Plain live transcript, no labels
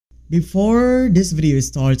Before this video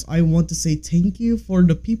starts, I want to say thank you for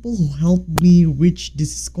the people who helped me reach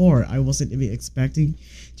this score. I wasn't even expecting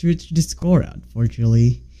to reach this score,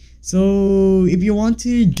 unfortunately. So if you want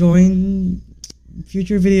to join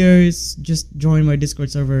future videos, just join my Discord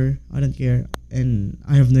server. I don't care, and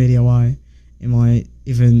I have no idea why am I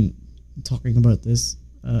even talking about this.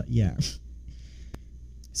 Yeah.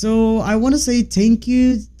 So I want to say thank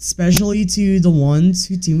you, especially to the ones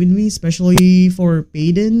who team with me, especially for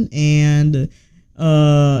Payden and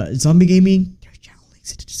Zombie Gaming. Their channel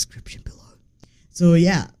links in the description below. So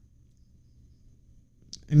yeah,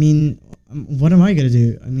 I mean, what am I gonna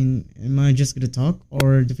do? I mean, am I just gonna talk,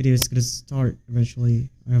 or the video is gonna start eventually?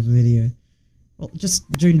 I have a video. Well, just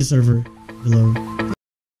join the server below.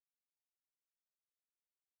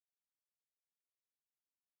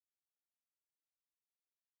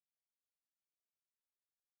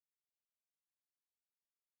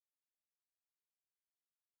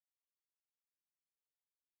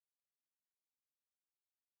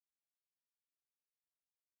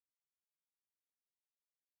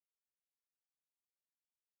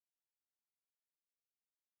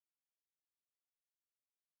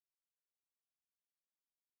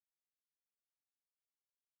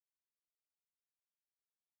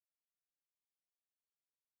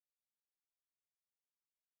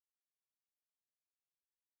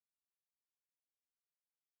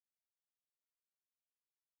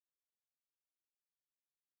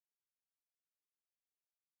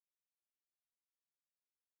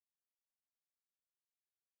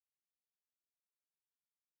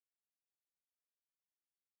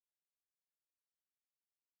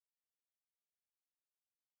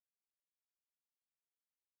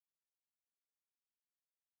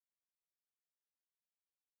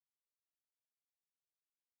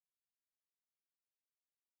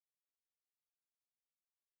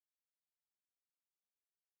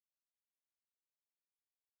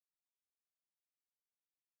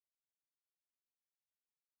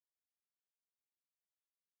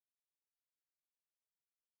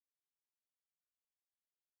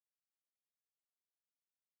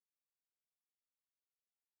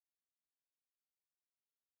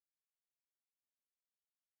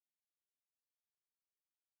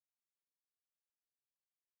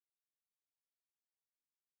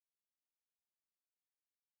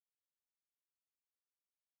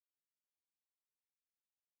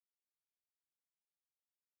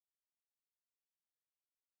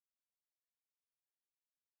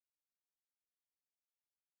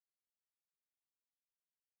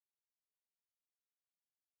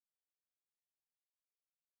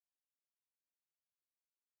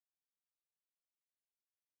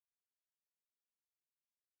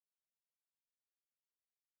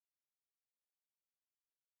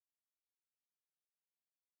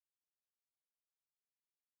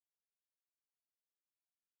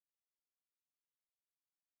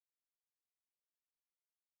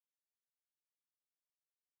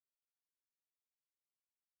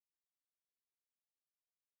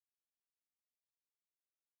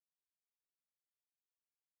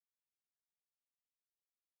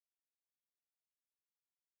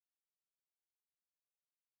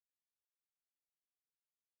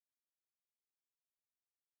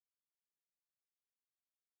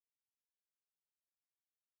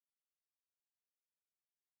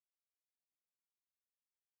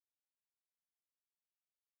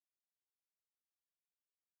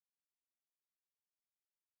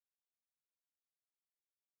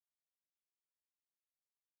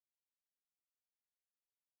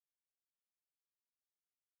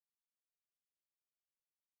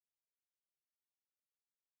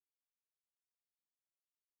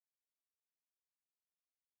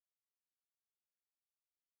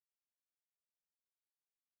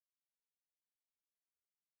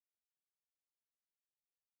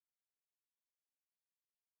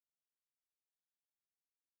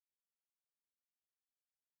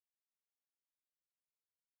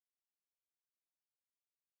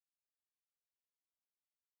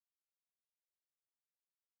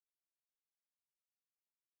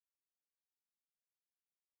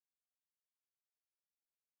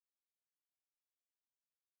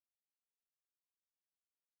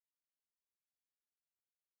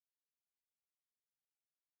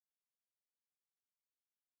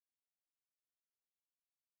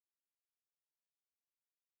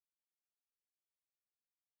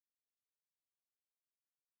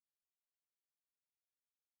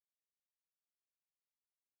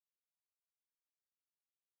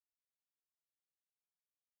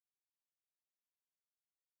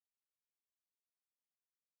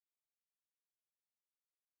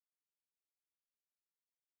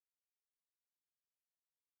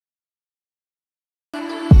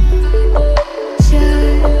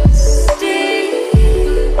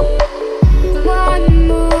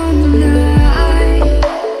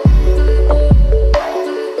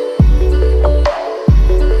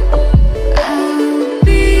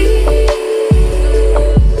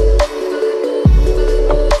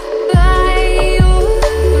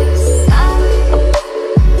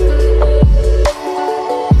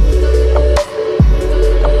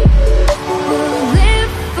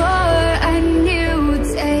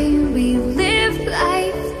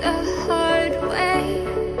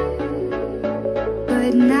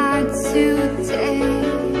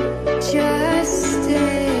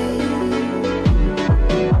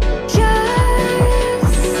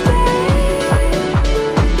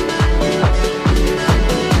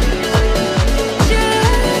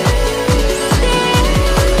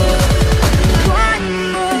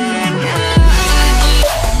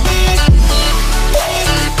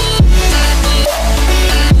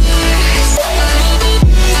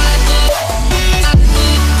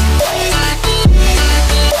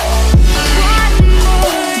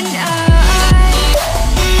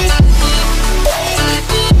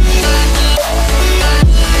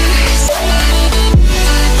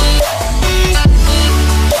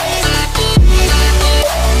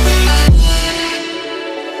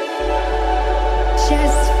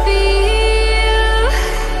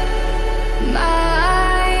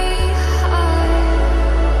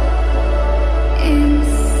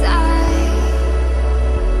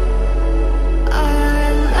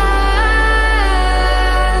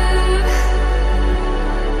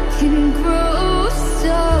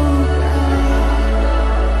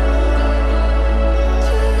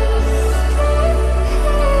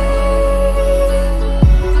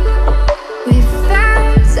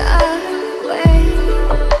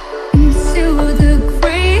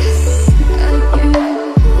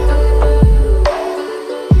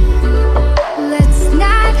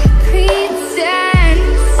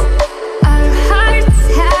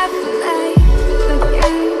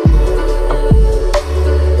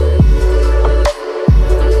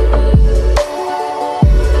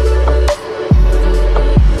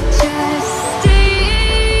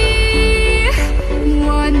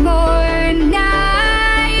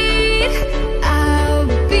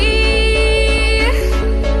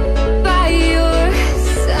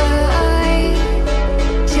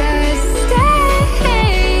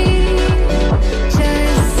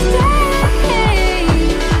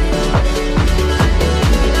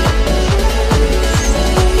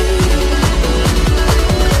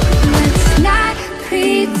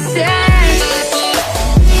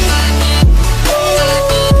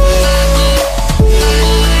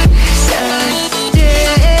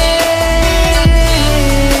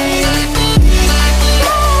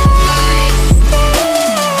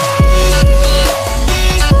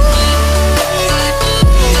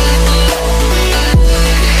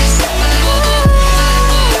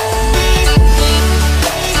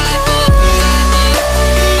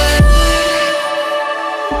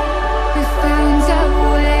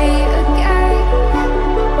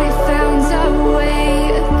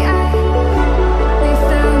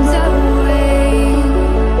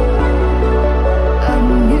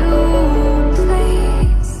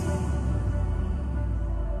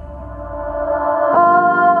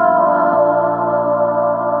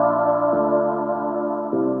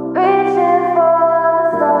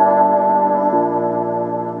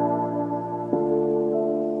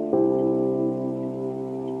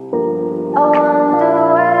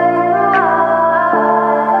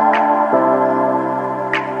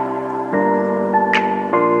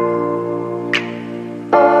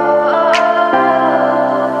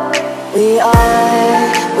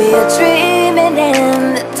 We are dreaming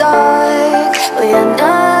in the dark. We are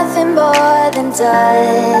nothing more than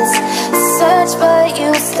dust. Search but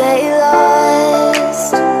you stay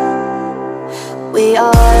lost. We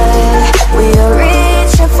are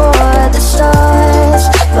reaching for the stars,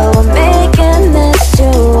 but we're making this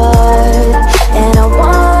too hard. And I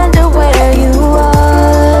wonder where you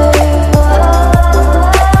are.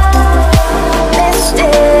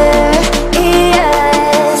 Mysterious,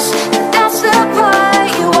 that's the part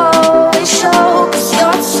you always show. 'Cause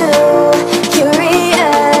you're too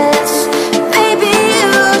curious. Maybe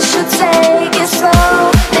you should take it slow.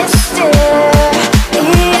 Mysterious,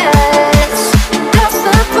 that's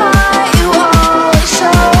the part you always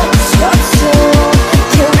show. 'Cause you're too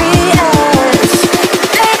curious.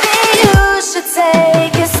 Maybe you should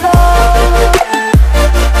take it slow.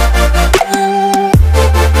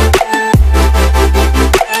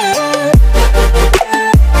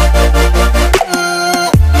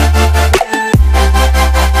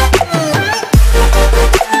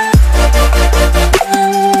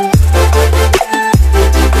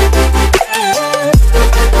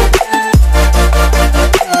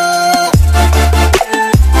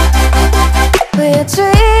 We're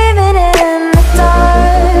dreaming in the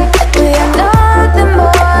dark. We are nothing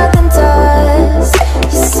more than dust.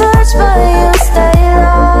 You search but you stay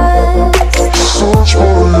lost.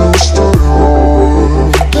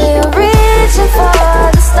 We are reaching for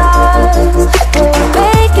the stars, but we're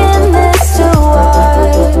making this too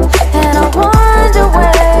hard. And I wonder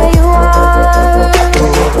where you are.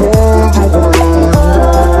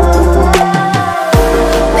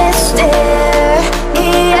 Mysterious,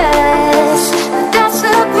 that's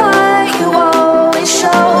the part you always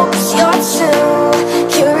show. 'Cause you're too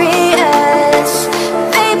curious.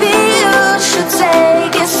 Maybe you should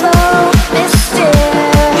take it slow. Mysterious,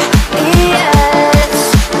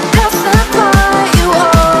 that's the part you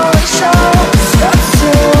always show. 'Cause you're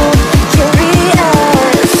too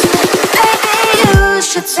curious. Maybe you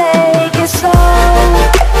should take it slow.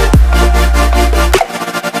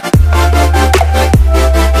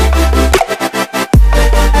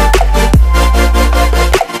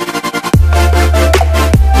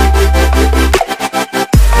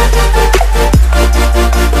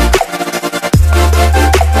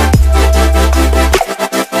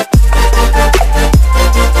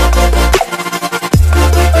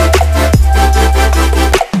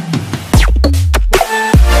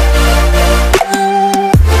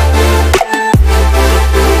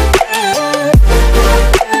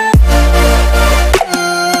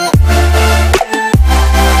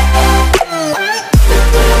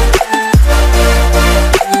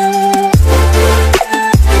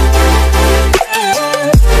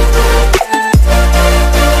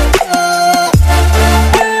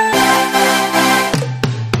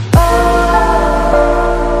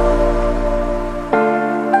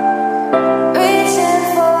 Reaching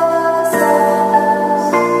for the stars.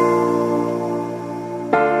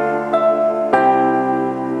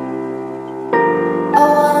 I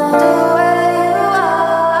wonder where you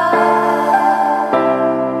are.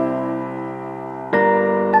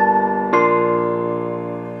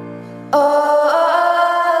 Oh.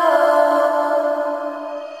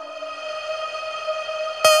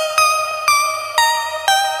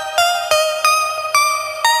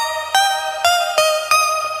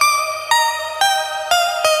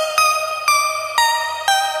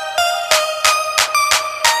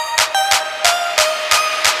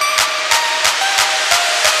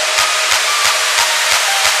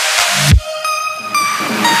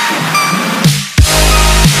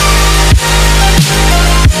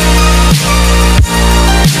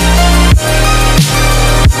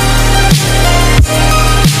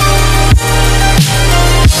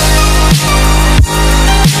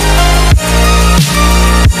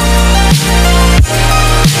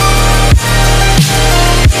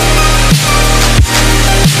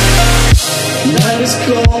 Night is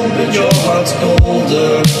cold, but your heart's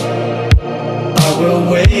colder. I will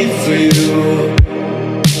wait for you.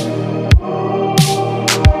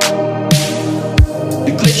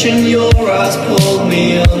 The glitch in your eyes pulled me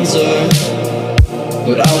under,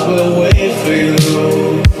 but I will wait for you.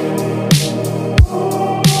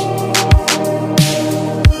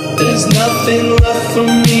 There's nothing left for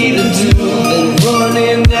me to do than run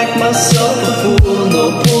and act myself a fool. No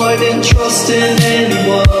point in trusting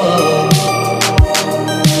anyone.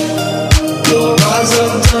 Your eyes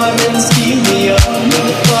of diamonds keep me up.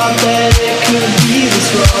 Never thought that it could be this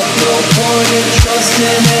rough. No point in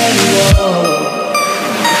trusting anyone.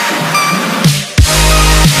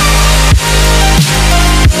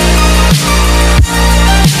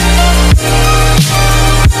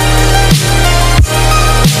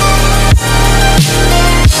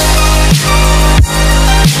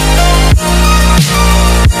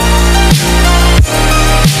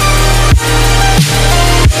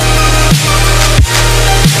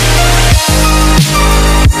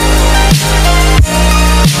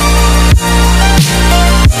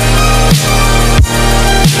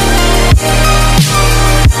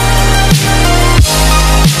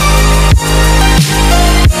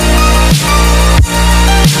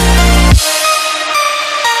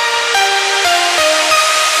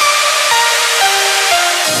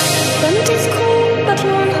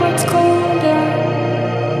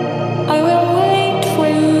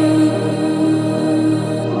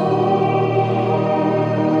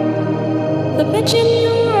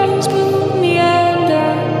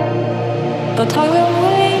 I will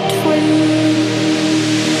wait for you.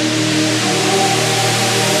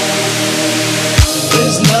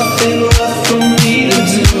 There's nothing left for me to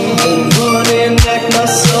do but run and act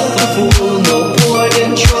myself a fool. No point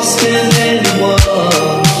in trusting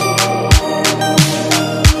anyone.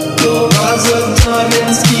 Your eyes of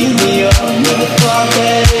diamonds keep me up. Never thought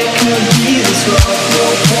that it could be this rough. No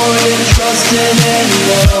point in trusting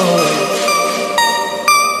anyone.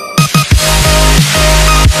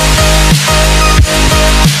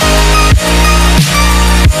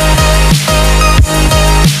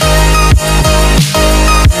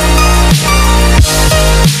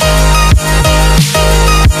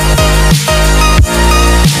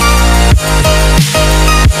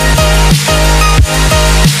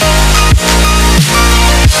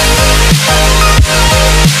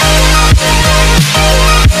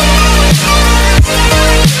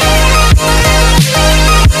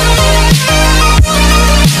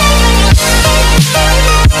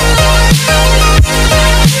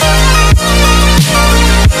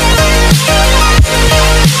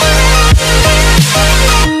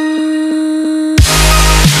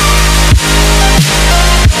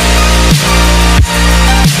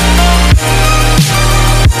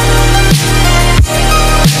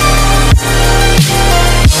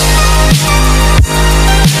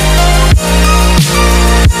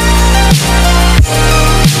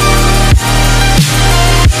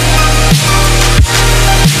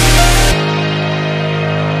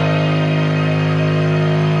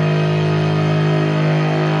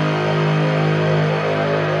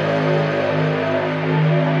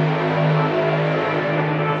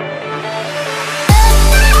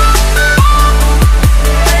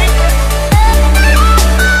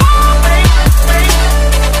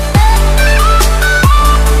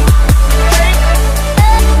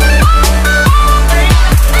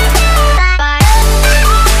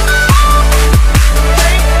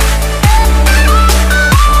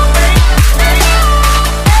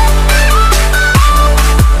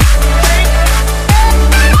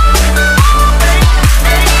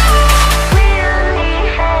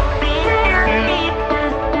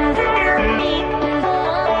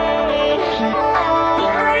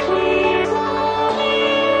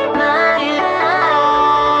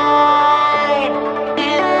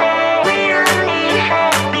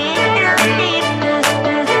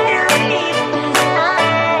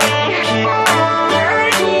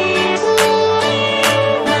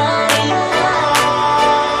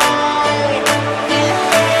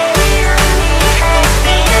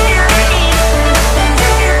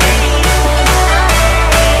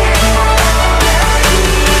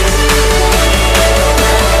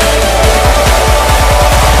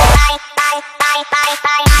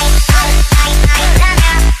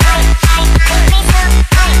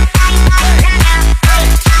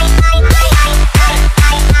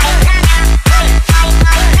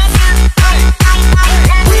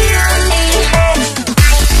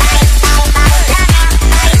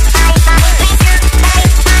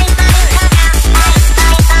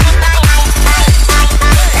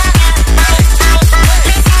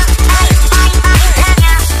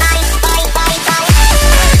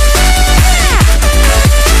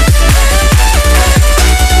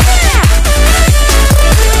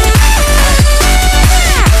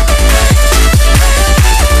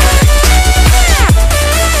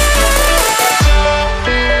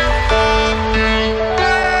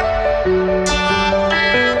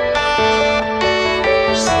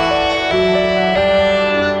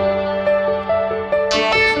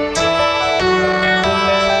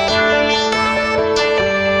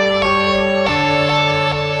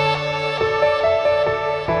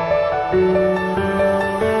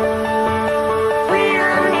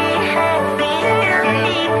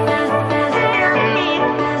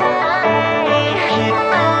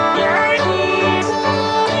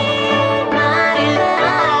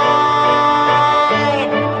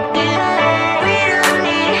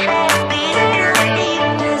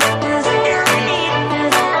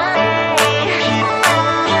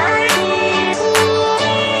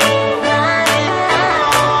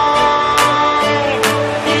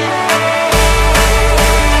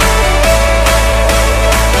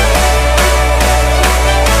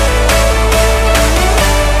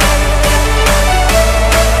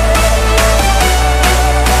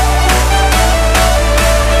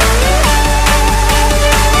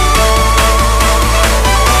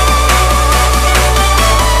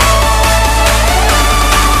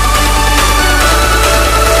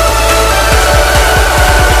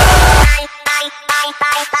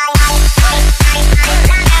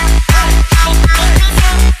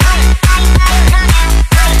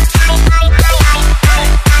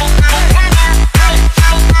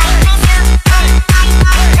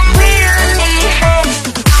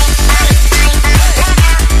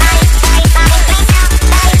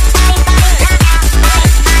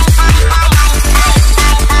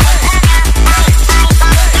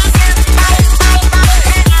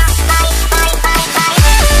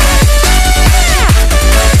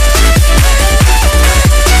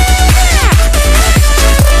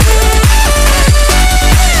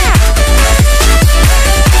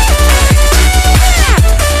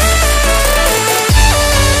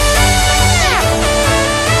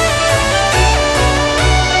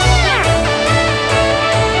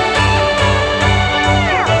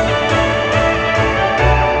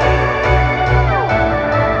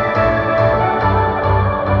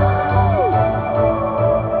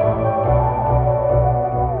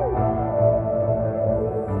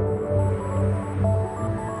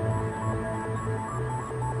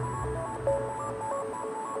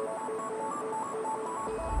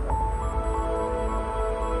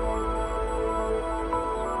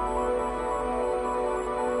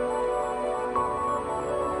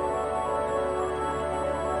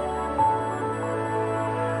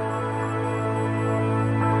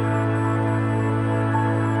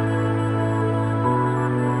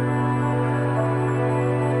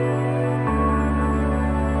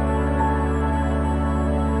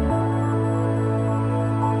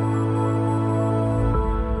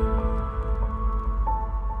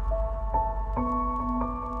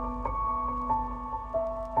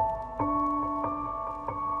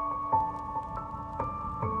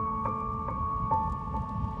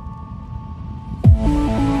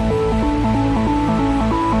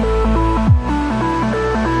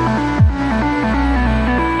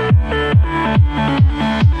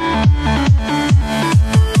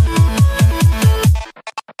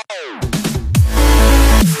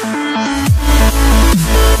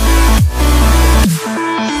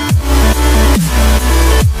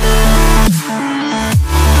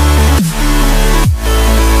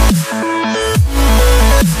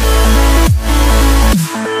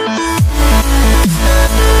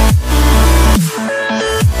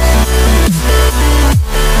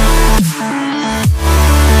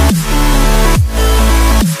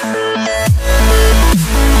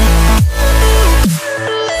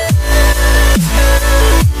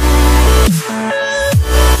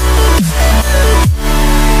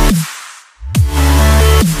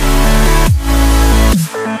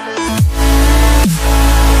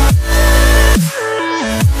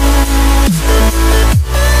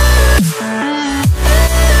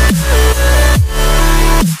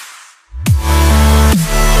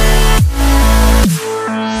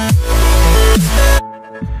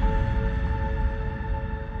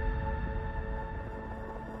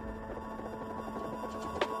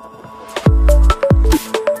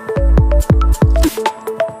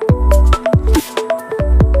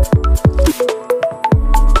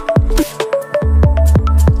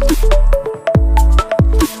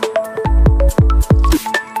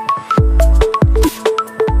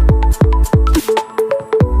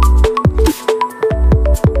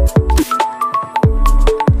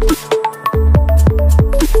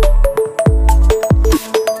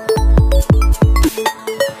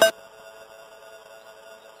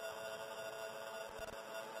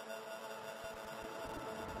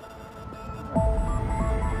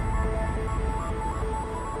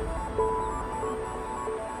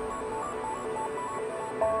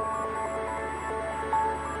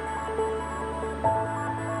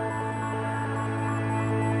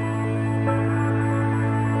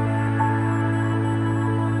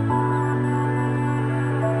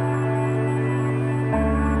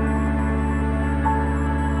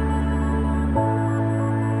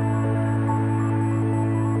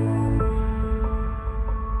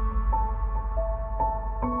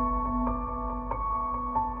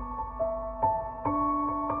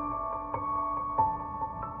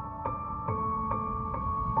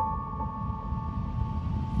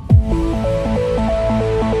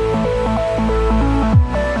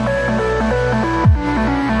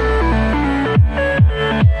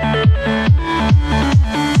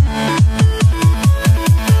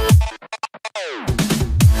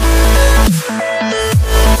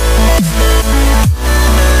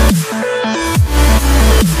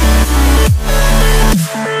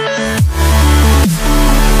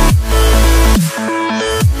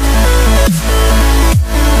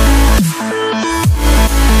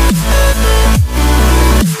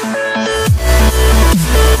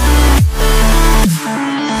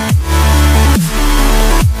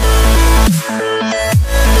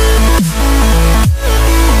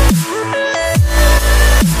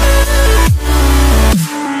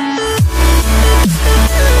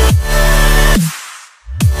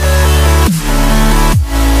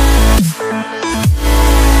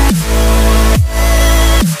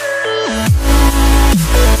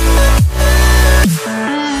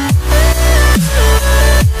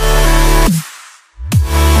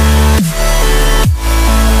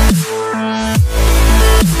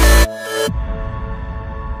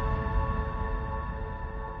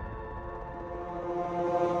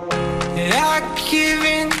 I give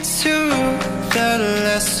in to the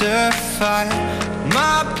lesser fight.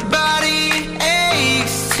 My body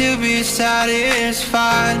aches to be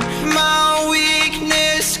satisfied. My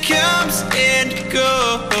weakness comes and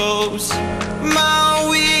goes. My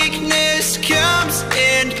weakness comes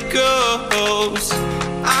and goes.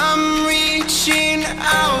 I'm reaching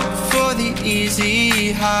out for the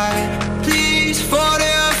easy high. Please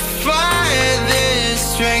fortify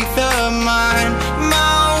this strength of mine.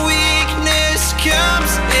 My weakness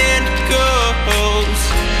comes and goes.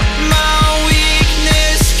 My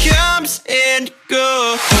weakness comes and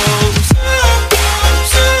goes.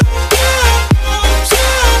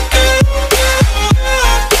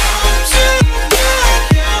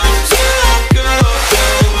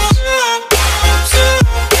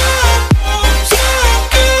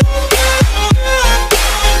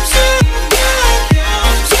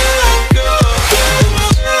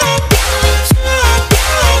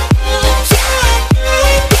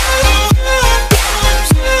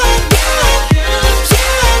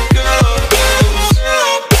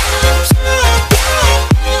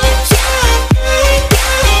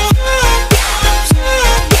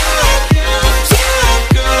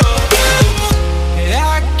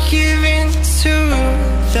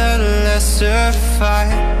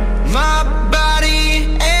 My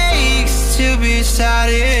body aches to be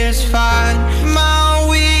satisfied. My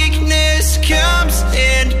weakness comes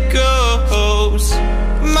and goes.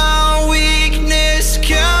 My weakness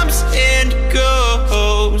comes and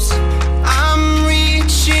goes. I'm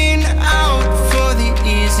reaching out for the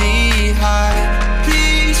easy high.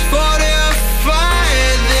 Please fortify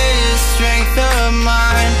this strength of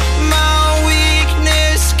mine. My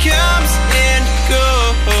weakness comes and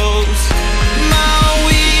goes.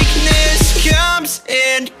 Comes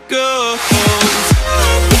and goes.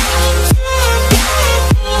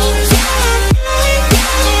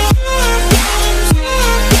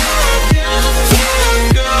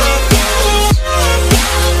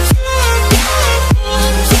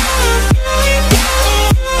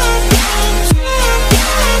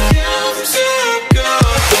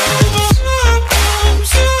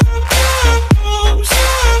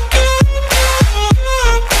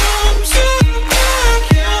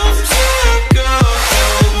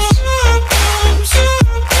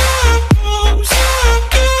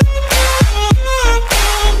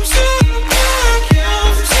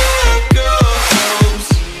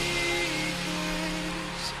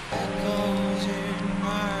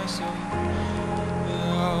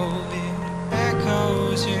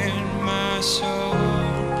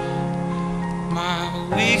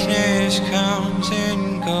 Weakness comes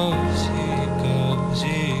and goes, it goes,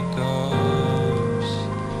 it goes.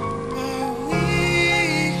 My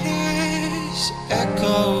weakness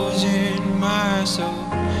echoes in my soul.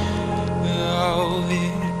 Oh,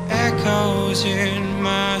 it echoes in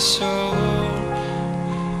my soul.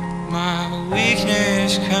 My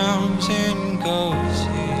weakness comes and